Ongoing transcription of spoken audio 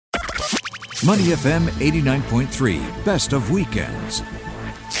Money FM 89.3, best of weekends.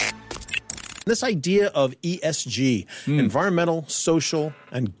 This idea of ESG, environmental, social,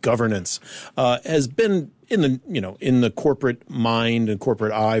 and governance, has been in the corporate mind and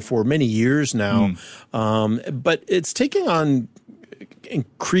corporate eye for many years now. But it's taking on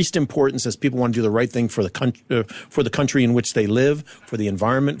increased importance as people want to do the right thing for the country in which they live, for the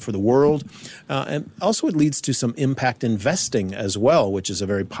environment, for the world. And also it leads to some impact investing as well, which is a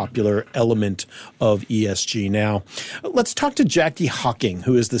very popular element of ESG now. Let's talk to Jackie Hocking,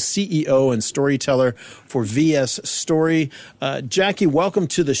 who is the CEO and storyteller for VS Story. Jackie, welcome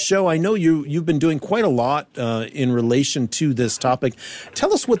to the show. I know you've been doing quite a lot in relation to this topic.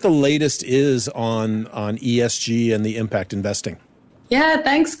 Tell us what the latest is on ESG and the impact investing. Yeah,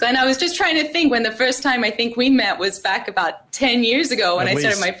 thanks, Glenn. I was just trying to think when the first time I think we met was back about 10 years ago when I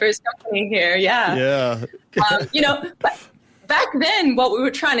started my first company here. Yeah. But back then, what we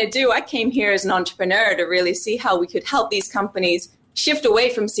were trying to do, I came here as an entrepreneur to really see how we could help these companies shift away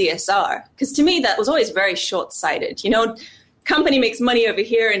from CSR. Because to me, that was always very short-sighted. Company makes money over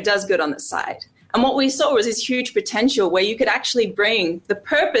here and does good on the side. And what we saw was this huge potential where you could actually bring the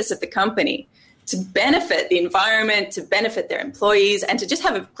purpose of the company to benefit the environment, to benefit their employees, and to just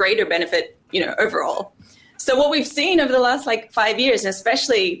have a greater benefit, overall. So what we've seen over the last 5 years, and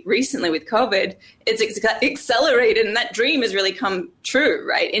especially recently with COVID, it's accelerated, and that dream has really come true,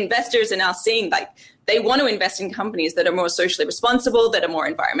 right? Investors are now seeing they want to invest in companies that are more socially responsible, that are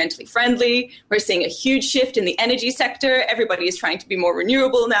more environmentally friendly. We're seeing a huge shift in the energy sector. Everybody is trying to be more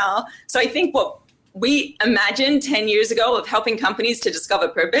renewable now. So I think what we imagined 10 years ago of helping companies to discover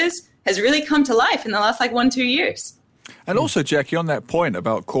purpose has really come to life in the last 1-2 years. And also, Jackie, on that point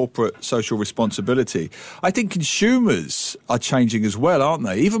about corporate social responsibility, I think consumers are changing as well, aren't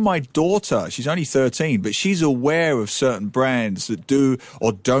they? Even my daughter, she's only 13, but she's aware of certain brands that do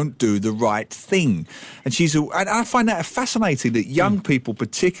or don't do the right thing. And I find that fascinating that young people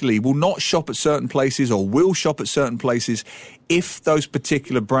particularly will not shop at certain places or will shop at certain places if those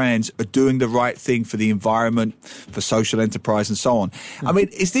particular brands are doing the right thing for the environment, for social enterprise and so on. I mean,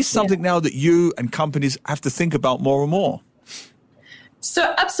 is this something now that you and companies have to think about more and more?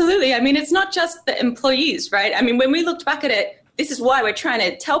 So absolutely. I mean, it's not just the employees, right? I mean, when we looked back at it, this is why we're trying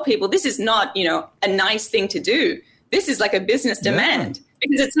to tell people this is not, a nice thing to do. This is like a business demand. Yeah.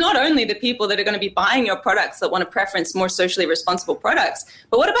 Because it's not only the people that are going to be buying your products that want to preference more socially responsible products,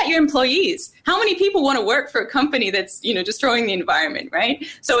 but what about your employees? How many people want to work for a company that's, destroying the environment, right?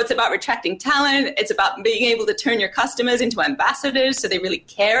 So it's about attracting talent. It's about being able to turn your customers into ambassadors so they really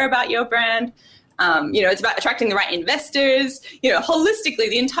care about your brand. It's about attracting the right investors. Holistically,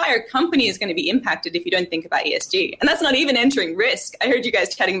 the entire company is going to be impacted if you don't think about ESG. And that's not even entering risk. I heard you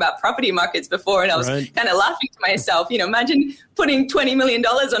guys chatting about property markets before, and I was kind of laughing to myself. Imagine putting $20 million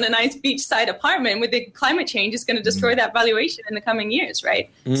on a nice beachside apartment with the climate change is going to destroy that valuation in the coming years,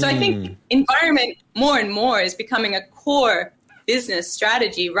 right? So I think environment more and more is becoming a core business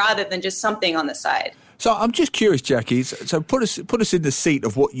strategy rather than just something on the side. So I'm just curious, Jackie, so put us in the seat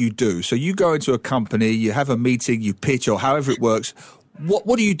of what you do. So you go into a company, you have a meeting, you pitch, or however it works. What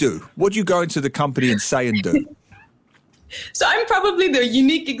do you do? What do you go into the company and say and do? So I'm probably the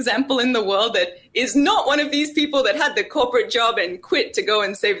unique example in the world that is not one of these people that had the corporate job and quit to go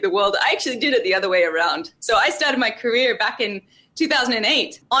and save the world. I actually did it the other way around. So I started my career back in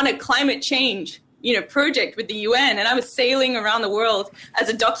 2008 on a climate change project with the UN, and I was sailing around the world as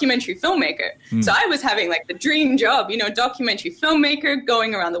a documentary filmmaker. So I was having the dream job, documentary filmmaker,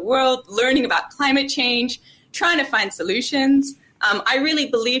 going around the world, learning about climate change, trying to find solutions. I really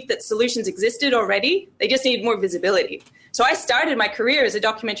believed that solutions existed already. They just needed more visibility. So I started my career as a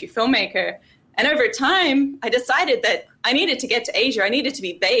documentary filmmaker. And over time, I decided that I needed to get to Asia. I needed to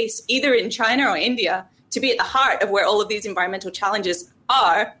be based either in China or India to be at the heart of where all of these environmental challenges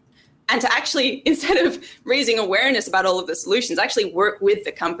are. And to actually, instead of raising awareness about all of the solutions, actually work with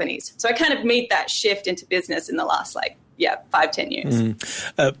the companies. So I kind of made that shift into business in the last 5-10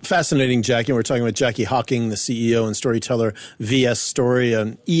 years. Fascinating, Jackie. We're talking with Jackie Hocking, the CEO and storyteller, VS Story,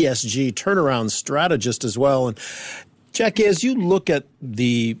 an ESG turnaround strategist as well. And Jackie, as you look at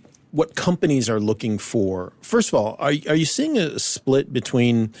what companies are looking for, first of all, are you seeing a split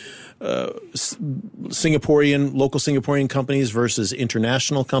between local Singaporean companies versus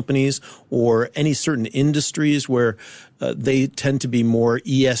international companies, or any certain industries where they tend to be more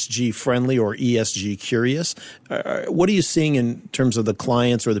ESG friendly or ESG curious? What are you seeing in terms of the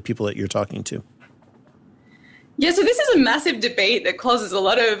clients or the people that you're talking to? Yeah, so this is a massive debate that causes a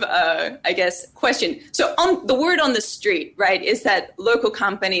lot of, question. So the word on the street, right, is that local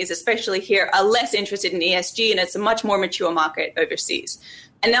companies, especially here, are less interested in ESG, and it's a much more mature market overseas.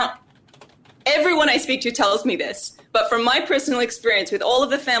 And now everyone I speak to tells me this, but from my personal experience with all of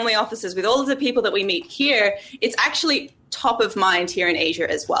the family offices, with all of the people that we meet here, it's actually top of mind here in Asia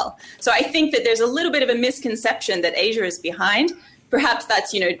as well. So I think that there's a little bit of a misconception that Asia is behind. Perhaps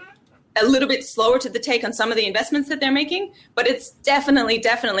that's, a little bit slower to the take on some of the investments that they're making, but it's definitely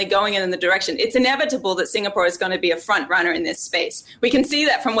going in the direction. It's inevitable that Singapore is going to be a front runner in this space. We can see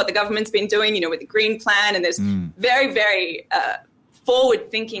that from what the government's been doing, with the Green Plan, and there's very, very forward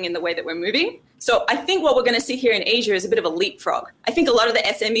thinking in the way that we're moving. So I think what we're going to see here in Asia is a bit of a leapfrog. I think a lot of the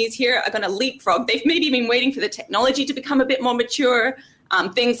SMEs here are going to leapfrog. They've maybe been waiting for the technology to become a bit more mature.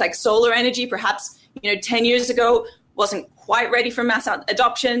 Things like solar energy, perhaps, 10 years ago, wasn't quite ready for mass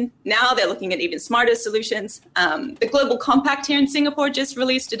adoption. Now they're looking at even smarter solutions. The Global Compact here in Singapore just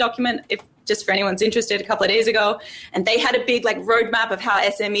released a document, just for anyone's interested, a couple of days ago, and they had a big roadmap of how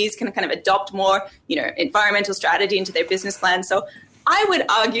SMEs can kind of adopt more, environmental strategy into their business plan. So I would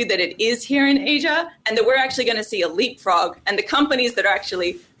argue that it is here in Asia, and that we're actually going to see a leapfrog, and the companies that are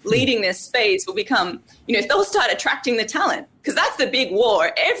actually leading this space will become, they'll start attracting the talent, because that's the big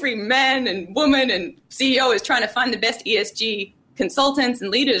war. Every man and woman and CEO is trying to find the best ESG consultants and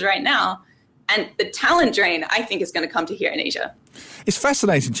leaders right now. And the talent drain, I think, is going to come to here in Asia. It's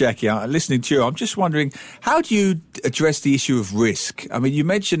fascinating, Jackie. Listening to you, I'm just wondering, how do you address the issue of risk? I mean, you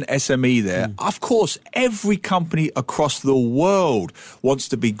mentioned SME there. Of course, every company across the world wants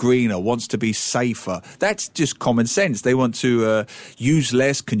to be greener, wants to be safer. That's just common sense. They want to use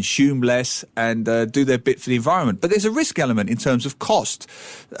less, consume less, and do their bit for the environment. But there's a risk element in terms of cost.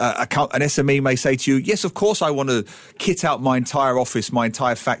 An SME may say to you, yes, of course, I want to kit out my entire office, my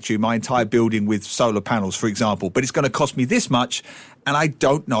entire factory, my entire building with solar panels, for example, but it's going to cost me this much, and I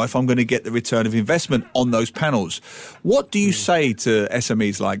don't know if I'm going to get the return of investment on those panels. What do you say to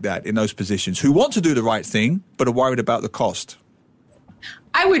SMEs like that in those positions who want to do the right thing but are worried about the cost?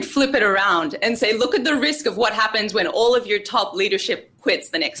 I would flip it around and say, look at the risk of what happens when all of your top leadership quits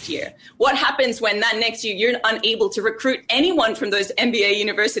the next year. What happens when that next year you're unable to recruit anyone from those MBA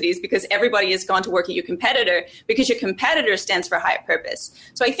universities because everybody has gone to work at your competitor, because your competitor stands for higher purpose.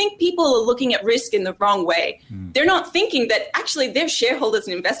 So I think people are looking at risk in the wrong way. They're not thinking that actually their shareholders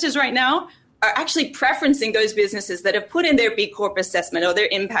and investors right now are actually preferencing those businesses that have put in their B Corp assessment or their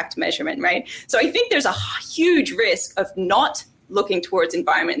impact measurement, right? So I think there's a huge risk of not looking towards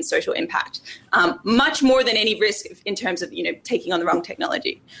environment and social impact, much more than any risk in terms of taking on the wrong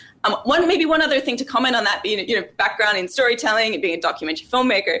technology. One other thing to comment on that, being background in storytelling and being a documentary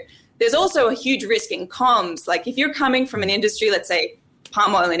filmmaker, there's also a huge risk in comms. Like if you're coming from an industry, let's say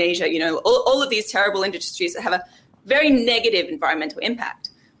palm oil in Asia, all of these terrible industries that have a very negative environmental impact.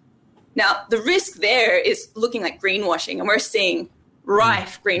 Now the risk there is looking like greenwashing, and we're seeing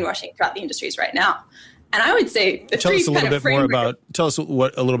rife greenwashing throughout the industries right now. And I would say tell us a little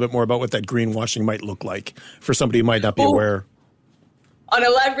bit more about what that greenwashing might look like for somebody who might not be aware. On a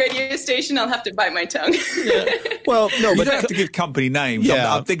live radio station, I'll have to bite my tongue. Yeah. Well, no, you but don't have to give company names.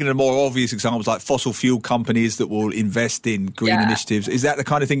 Yeah. I'm thinking of more obvious examples like fossil fuel companies that will invest in green initiatives. Is that the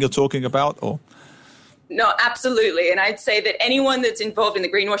kind of thing you're talking about, or? No, absolutely. And I'd say that anyone that's involved in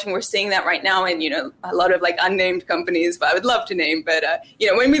the greenwashing, we're seeing that right now in, a lot of unnamed companies, but I would love to name. But,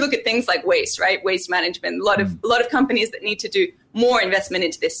 when we look at things like waste, right? Waste management, a lot of companies that need to do more investment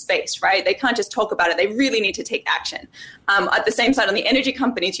into this space, right? They can't just talk about it. They really need to take action. At the same side, on the energy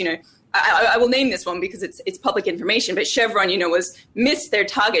companies, I will name this one because it's public information, but Chevron, missed their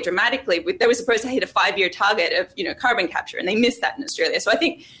target dramatically. They were supposed to hit a 5-year target of, carbon capture, and they missed that in Australia. So I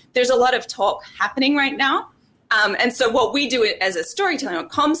think there's a lot of talk happening right now. And so what we do as a storytelling on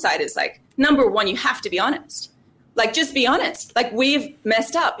comm side is number one, you have to be honest. Just be honest. We've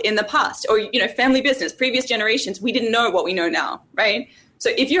messed up in the past, or, family business, previous generations, we didn't know what we know now, right? So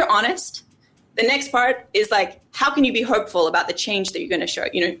if you're honest, the next part is how can you be hopeful about the change that you're going to show?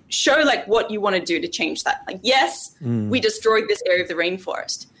 Show what you want to do to change that. Yes, we destroyed this area of the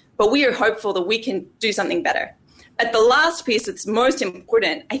rainforest, but we are hopeful that we can do something better. At the last piece, that's most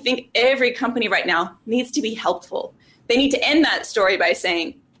important, I think every company right now needs to be helpful. They need to end that story by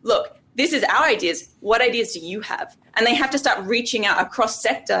saying, look, this is our ideas. What ideas do you have? And they have to start reaching out across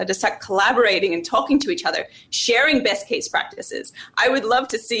sector to start collaborating and talking to each other, sharing best case practices. I would love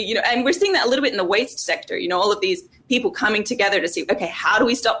to see, and we're seeing that a little bit in the waste sector, all of these people coming together to see, okay, how do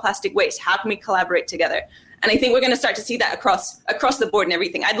we stop plastic waste? How can we collaborate together? And I think we're going to start to see that across the board and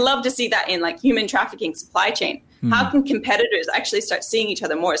everything. I'd love to see that in human trafficking, supply chain. How can competitors actually start seeing each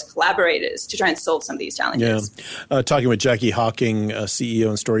other more as collaborators to try and solve some of these challenges? Yeah. Talking with Jackie Hawking, CEO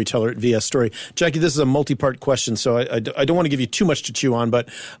and storyteller at VS Story. Jackie, this is a multi-part question, so I don't want to give you too much to chew on, but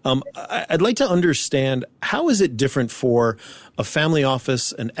I'd like to understand, how is it different for a family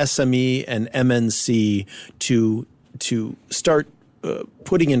office, an SME, and MNC to start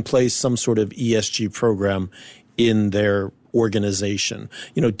putting in place some sort of ESG program in their organization?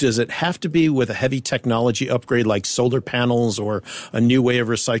 Does it have to be with a heavy technology upgrade like solar panels or a new way of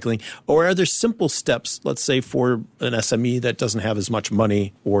recycling? Or are there simple steps, let's say for an SME that doesn't have as much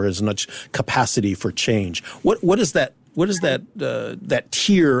money or as much capacity for change? What does that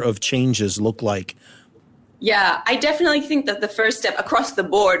tier of changes look like? Yeah, I definitely think that the first step across the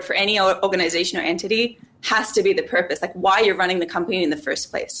board for any organization or entity has to be the purpose, like why you're running the company in the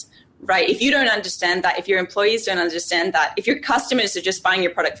first place. Right. If you don't understand that, if your employees don't understand that, if your customers are just buying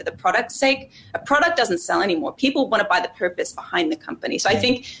your product for the product's sake, a product doesn't sell anymore. People want to buy the purpose behind the company. So I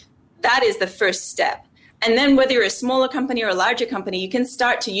think that is the first step. And then whether you're a smaller company or a larger company, you can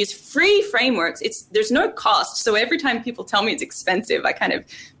start to use free frameworks. There's no cost. So every time people tell me it's expensive, I kind of,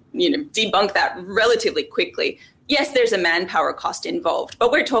 debunk that relatively quickly. Yes, there's a manpower cost involved,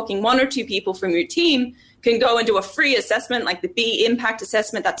 but we're talking 1 or 2 people from your team can go and do a free assessment like the B Impact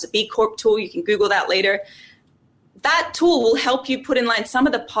Assessment. That's a B Corp tool. You can Google that later. That tool will help you put in line some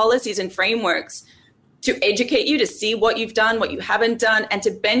of the policies and frameworks to educate you, to see what you've done, what you haven't done, and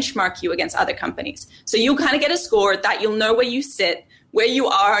to benchmark you against other companies. So you'll kind of get a score that you'll know where you sit, where you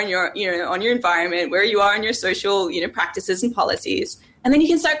are on your environment, where you are in your social, practices and policies. And then you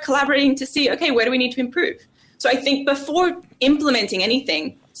can start collaborating to see, okay, where do we need to improve? So I think before implementing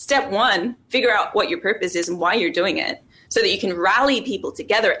anything, step 1, figure out what your purpose is and why you're doing it so that you can rally people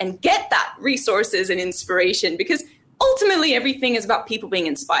together and get that resources and inspiration, because ultimately everything is about people being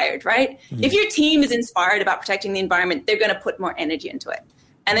inspired, right? Mm-hmm. If your team is inspired about protecting the environment, they're going to put more energy into it.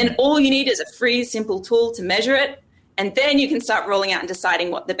 And then all you need is a free, simple tool to measure it. And then you can start rolling out and deciding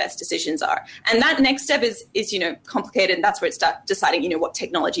what the best decisions are. And that next step is complicated. And that's where it starts deciding, what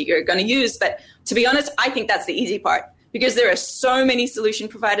technology you're going to use. But to be honest, I think that's the easy part, because there are so many solution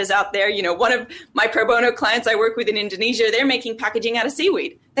providers out there. One of my pro bono clients I work with in Indonesia, they're making packaging out of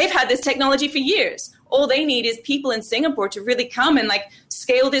seaweed. They've had this technology for years. All they need is people in Singapore to really come and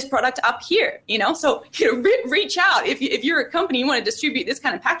scale this product up here, So, reach out. If you're a company, you want to distribute this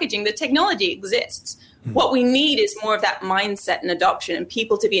kind of packaging, the technology exists. What we need is more of that mindset and adoption and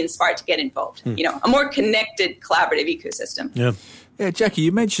people to be inspired to get involved, a more connected, collaborative ecosystem. Yeah. Yeah, Jackie,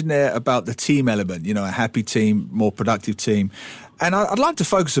 you mentioned there about the team element, a happy team, more productive team. And I'd like to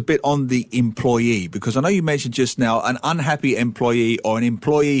focus a bit on the employee, because I know you mentioned just now an unhappy employee or an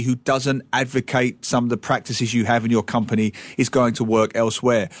employee who doesn't advocate some of the practices you have in your company is going to work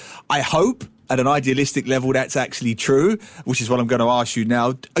elsewhere. I hope at an idealistic level that's actually true, which is what I'm going to ask you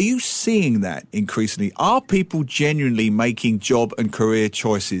now. Are you seeing that increasingly? Are people genuinely making job and career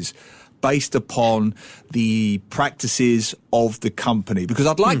choices based upon the practices of the company? Because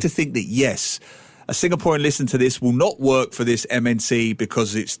I'd like to think that, yes, a Singaporean listening to this will not work for this MNC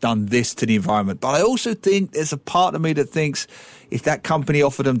because it's done this to the environment. But I also think there's a part of me that thinks if that company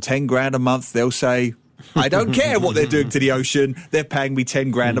offered them 10 grand a month, they'll say, I don't care what they're doing to the ocean. They're paying me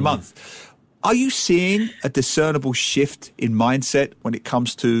 10 grand a month. Are you seeing a discernible shift in mindset when it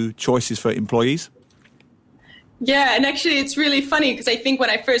comes to choices for employees? Yeah, and actually it's really funny because I think when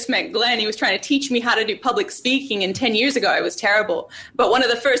I first met Glenn, he was trying to teach me how to do public speaking, and 10 years ago I was terrible. But one of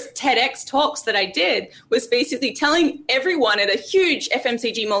the first TEDx talks that I did was basically telling everyone at a huge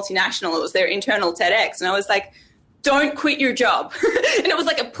FMCG multinational, it was their internal TEDx, and I was like, don't quit your job. And it was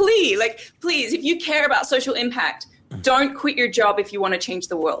like a plea, please, if you care about social impact, don't quit your job if you want to change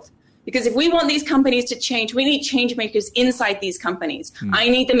the world. Because if we want these companies to change, we need change makers inside these companies. I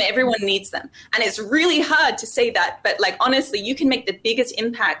need them. Everyone needs them. And it's really hard to say that. But honestly, you can make the biggest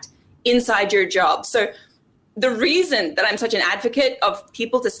impact inside your job. So the reason that I'm such an advocate of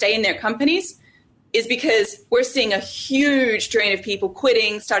people to stay in their companies is because we're seeing a huge drain of people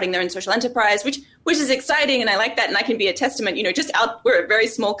quitting, starting their own social enterprise, which is exciting. And I like that. And I can be a testament, we're a very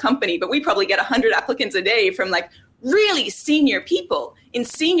small company, but we probably get 100 applicants a day from really senior people in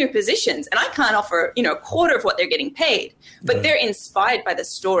senior positions. And I can't offer, a quarter of what they're getting paid, but they're inspired by the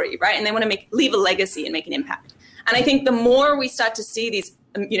story, right? And they want to leave a legacy and make an impact. And I think the more we start to see these,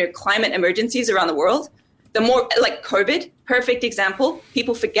 climate emergencies around the world, the more, COVID, perfect example,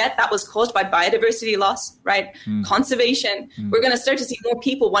 people forget that was caused by biodiversity loss, right? Conservation. We're going to start to see more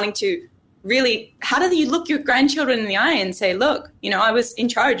people wanting to really, how do you look your grandchildren in the eye and say, look, I was in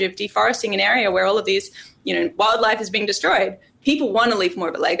charge of deforesting an area where all of these, wildlife is being destroyed. people want to leave more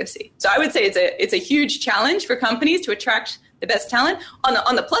of a legacy. So I would say it's a huge challenge for companies to attract the best talent.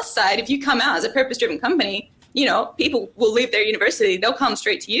 On the plus side, if you come out as a purpose-driven company, people will leave their university. They'll come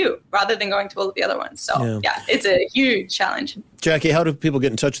straight to you rather than going to all of the other ones. So yeah, it's a huge challenge. Jackie, how do people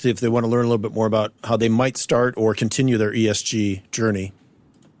get in touch with you if they want to learn a little bit more about how they might start or continue their ESG journey?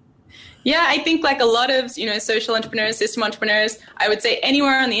 Yeah, I think like a lot of, social entrepreneurs, system entrepreneurs, I would say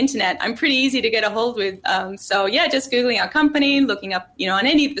anywhere on the internet, I'm pretty easy to get a hold with. So yeah, just Googling our company, looking up, on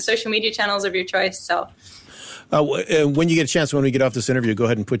any of the social media channels of your choice. So. When you get a chance, when we get off this interview, go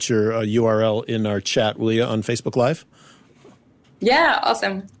ahead and put your URL in our chat, will you, on Facebook Live? Yeah,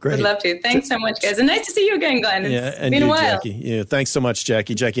 awesome. Great. Would love to. Thanks so much, guys. And nice to see you again, Glenn. It's been a while. Jackie. Yeah, thanks so much,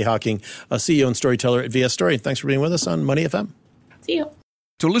 Jackie. Jackie Hocking, CEO and storyteller at VS Story. Thanks for being with us on Money FM. See you.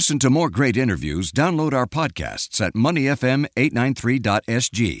 To listen to more great interviews, download our podcasts at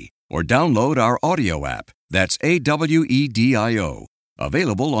moneyfm893.sg or download our audio app. That's AWEDIO.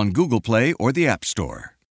 Available on Google Play or the App Store.